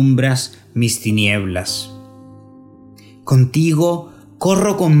 tú alumbras mis tinieblas. Contigo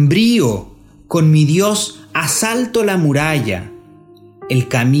corro con brío, con mi Dios asalto la muralla. El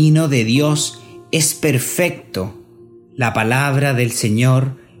camino de Dios es perfecto, la palabra del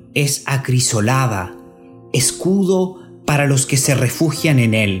Señor es acrisolada, escudo para los que se refugian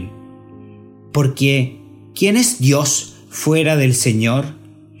en Él. Porque, ¿quién es Dios fuera del Señor?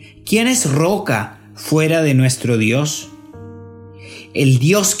 ¿Quién es roca fuera de nuestro Dios? El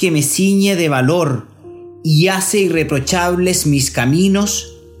Dios que me ciñe de valor y hace irreprochables mis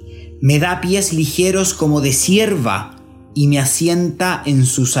caminos, me da pies ligeros como de cierva y me asienta en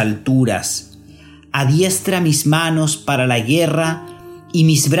sus alturas. Adiestra mis manos para la guerra y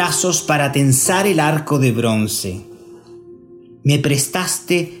mis brazos para tensar el arco de bronce. Me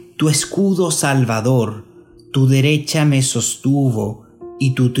prestaste tu escudo salvador, tu derecha me sostuvo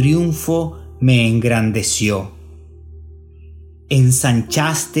y tu triunfo me engrandeció.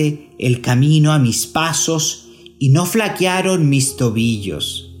 Ensanchaste el camino a mis pasos y no flaquearon mis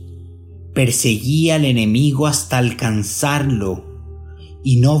tobillos. Perseguí al enemigo hasta alcanzarlo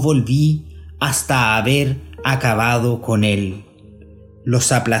y no volví hasta haber acabado con él.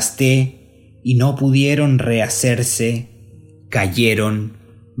 Los aplasté y no pudieron rehacerse, cayeron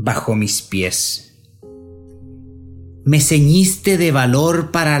bajo mis pies. Me ceñiste de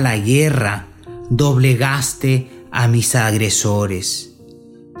valor para la guerra, doblegaste a mis agresores.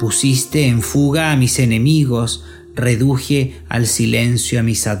 Pusiste en fuga a mis enemigos, reduje al silencio a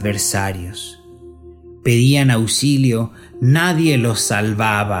mis adversarios. Pedían auxilio, nadie los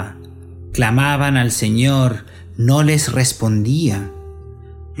salvaba. Clamaban al Señor, no les respondía.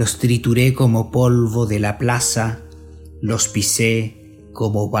 Los trituré como polvo de la plaza, los pisé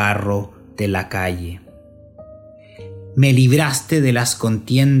como barro de la calle. Me libraste de las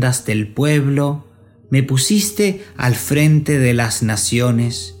contiendas del pueblo, me pusiste al frente de las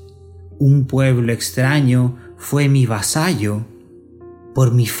naciones. Un pueblo extraño fue mi vasallo.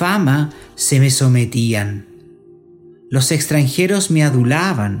 Por mi fama se me sometían. Los extranjeros me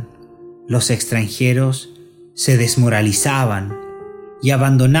adulaban. Los extranjeros se desmoralizaban y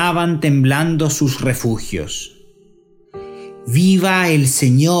abandonaban temblando sus refugios. Viva el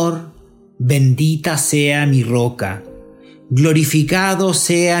Señor, bendita sea mi roca, glorificado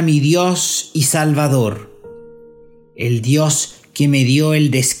sea mi Dios y Salvador, el Dios que me dio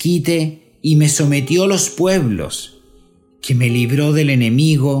el desquite y me sometió los pueblos, que me libró del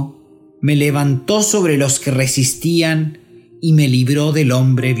enemigo, me levantó sobre los que resistían y me libró del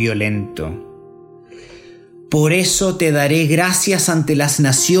hombre violento. Por eso te daré gracias ante las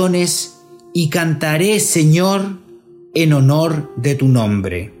naciones y cantaré, Señor, en honor de tu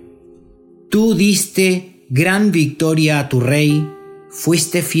nombre. Tú diste gran victoria a tu rey,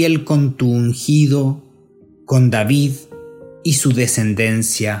 fuiste fiel con tu ungido, con David y su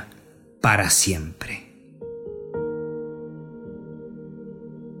descendencia para siempre.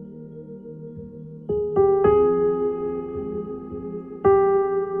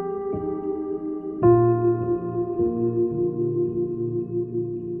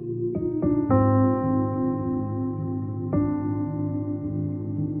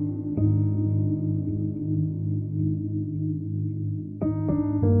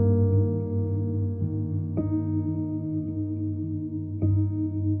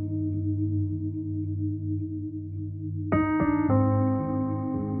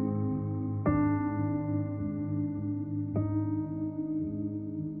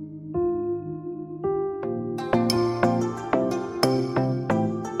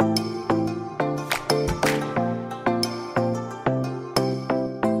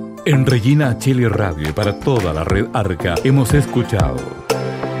 En Regina Chile Radio y para toda la red Arca hemos escuchado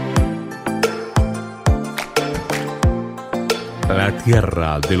La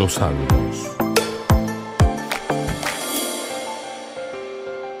Tierra de los Salmos.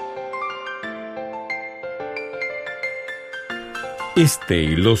 Este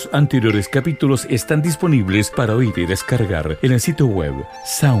y los anteriores capítulos están disponibles para oír y descargar en el sitio web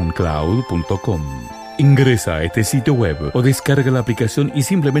soundcloud.com. Ingresa a este sitio web o descarga la aplicación y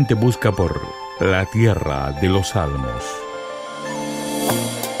simplemente busca por La Tierra de los Salmos.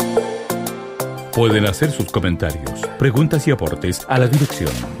 Pueden hacer sus comentarios, preguntas y aportes a la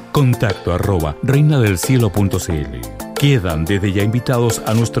dirección contacto@reinadelcielo.cl. Quedan desde ya invitados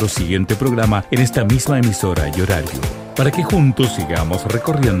a nuestro siguiente programa en esta misma emisora y horario, para que juntos sigamos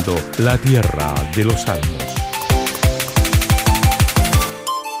recorriendo la tierra de los salmos.